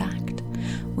completely. In fact,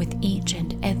 with each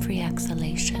and every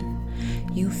exhalation,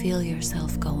 you feel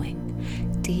yourself going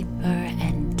deeper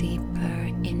and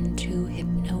deeper into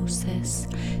hypnosis,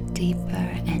 deeper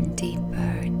and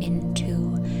deeper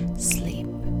into sleep.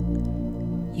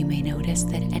 You may notice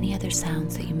that any other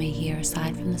sounds that you may hear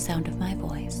aside from the sound of my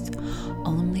voice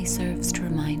only serves to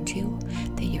remind you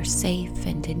that you're safe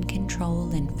and in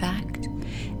control. In fact,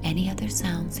 any other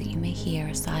sounds that you may hear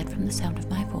aside from the sound of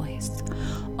my voice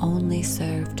only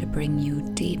serve to bring you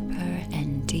deeper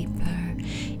and deeper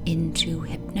into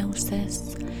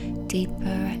hypnosis, deeper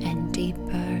and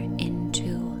deeper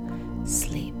into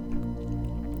sleep.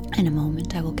 In a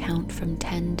moment, I will count from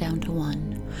 10 down to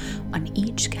 1. On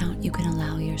each count, you can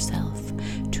allow yourself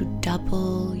to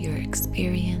double your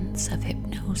experience of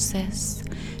hypnosis,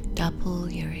 double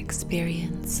your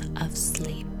experience of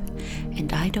sleep.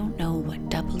 And I don't know what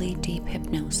doubly deep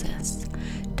hypnosis,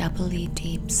 doubly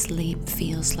deep sleep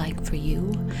feels like for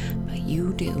you, but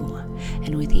you do.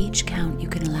 And with each count, you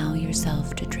can allow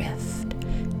yourself to drift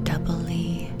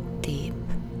doubly deep.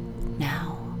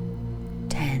 Now,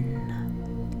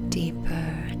 10,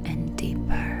 deeper and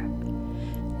deeper.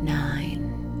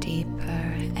 9, deeper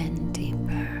and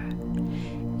deeper.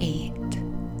 8,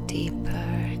 deeper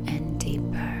and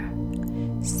deeper.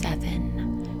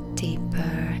 7,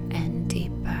 deeper and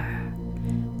deeper.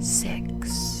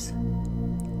 6,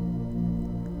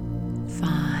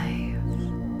 5,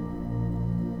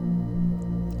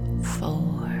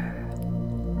 4,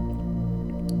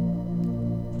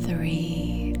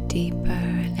 3, deeper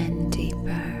and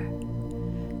deeper.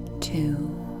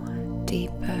 2,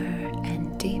 deeper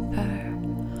and deeper.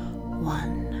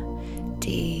 1,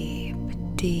 deep,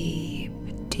 deep,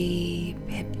 deep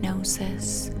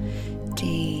hypnosis.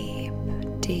 Deep,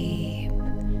 deep,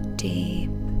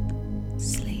 deep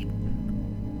sleep.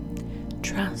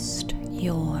 Trust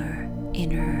your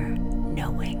inner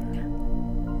knowing.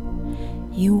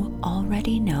 You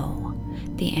already know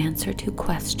the answer to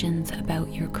questions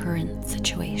about your current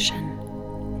situation.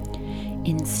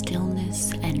 In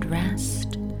stillness and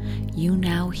rest, you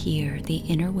now hear the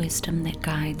inner wisdom that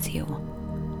guides you,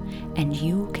 and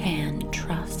you can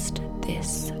trust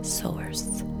this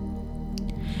source.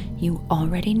 You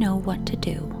already know what to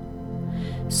do,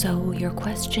 so your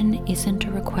question isn't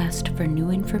a request for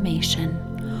new information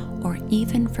or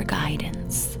even for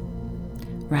guidance.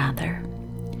 Rather,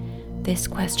 this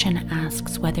question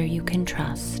asks whether you can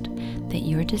trust that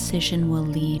your decision will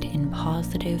lead in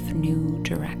positive new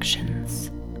directions.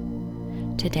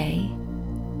 Today,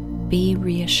 be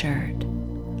reassured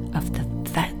of the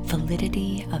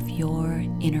validity of your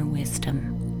inner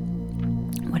wisdom.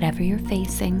 Whatever you're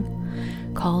facing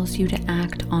calls you to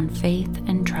act on faith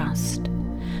and trust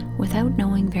without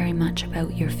knowing very much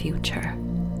about your future.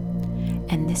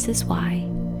 And this is why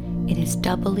it is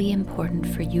doubly important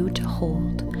for you to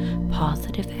hold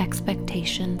positive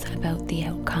expectations about the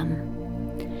outcome.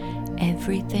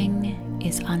 Everything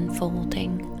is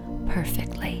unfolding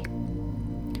perfectly.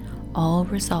 All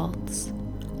results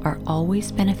are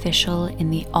always beneficial in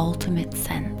the ultimate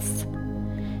sense,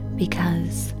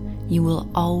 because you will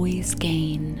always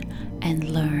gain and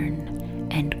learn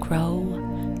and grow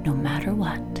no matter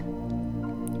what.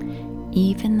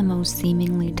 Even the most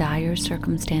seemingly dire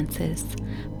circumstances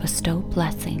bestow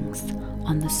blessings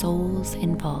on the souls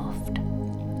involved.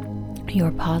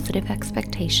 Your positive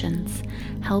expectations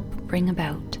help bring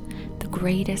about the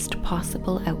greatest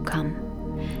possible outcome,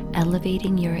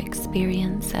 elevating your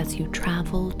experience as you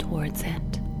travel towards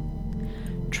it.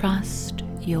 Trust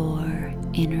your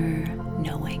inner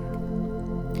knowing.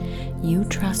 You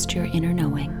trust your inner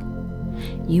knowing.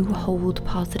 You hold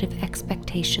positive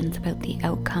expectations about the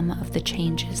outcome of the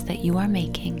changes that you are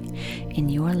making in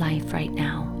your life right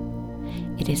now.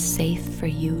 It is safe for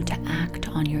you to act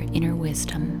on your inner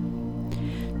wisdom.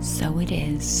 So it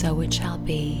is, so it shall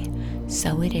be.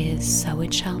 So it is, so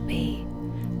it shall be.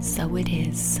 So it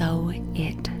is, so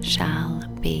it shall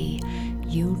be.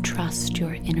 You trust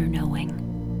your inner knowing.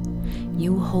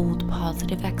 You hold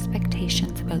positive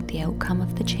expectations about the outcome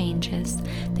of the changes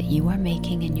that you are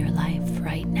making in your life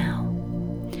right now.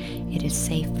 It is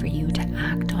safe for you to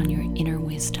act on your inner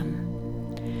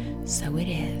wisdom. So it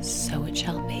is, so it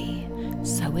shall be.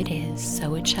 So it is,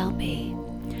 so it shall be.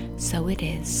 So it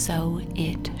is, so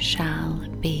it shall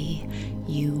be.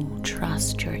 You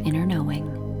trust your inner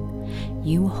knowing.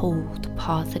 You hold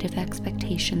positive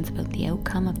expectations about the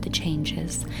outcome of the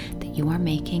changes that you are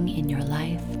making in your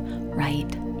life right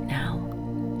now.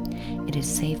 It is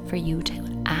safe for you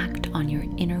to act on your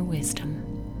inner wisdom.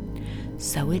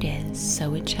 So it is,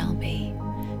 so it shall be.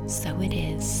 So it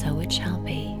is, so it shall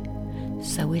be.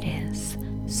 So it is,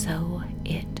 so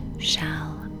it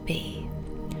shall be.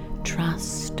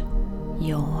 Trust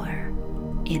your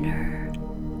inner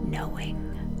knowing.